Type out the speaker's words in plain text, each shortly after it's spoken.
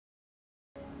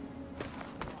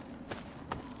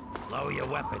Lower your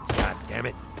weapons,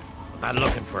 goddammit. I'm not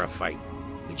looking for a fight.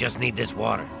 We just need this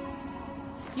water.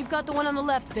 You've got the one on the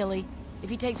left, Billy. If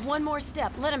he takes one more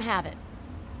step, let him have it.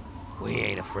 We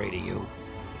ain't afraid of you.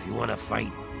 If you want to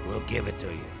fight, we'll give it to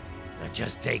you. Now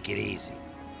just take it easy.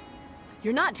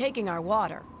 You're not taking our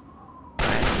water.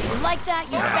 You like that,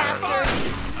 you bastard?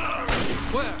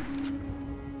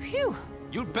 Where? Phew.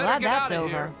 You'd better Glad get that's out of over.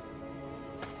 here.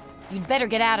 You'd better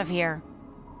get out of here.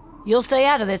 You'll stay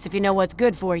out of this if you know what's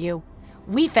good for you.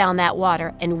 We found that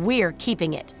water, and we're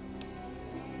keeping it.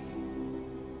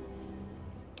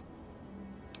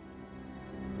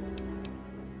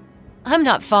 I'm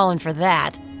not falling for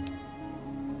that.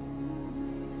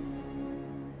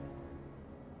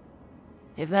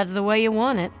 If that's the way you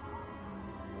want it.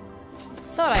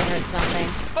 Thought I heard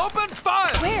something. Open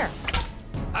fire! Where?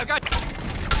 I've got...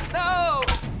 No!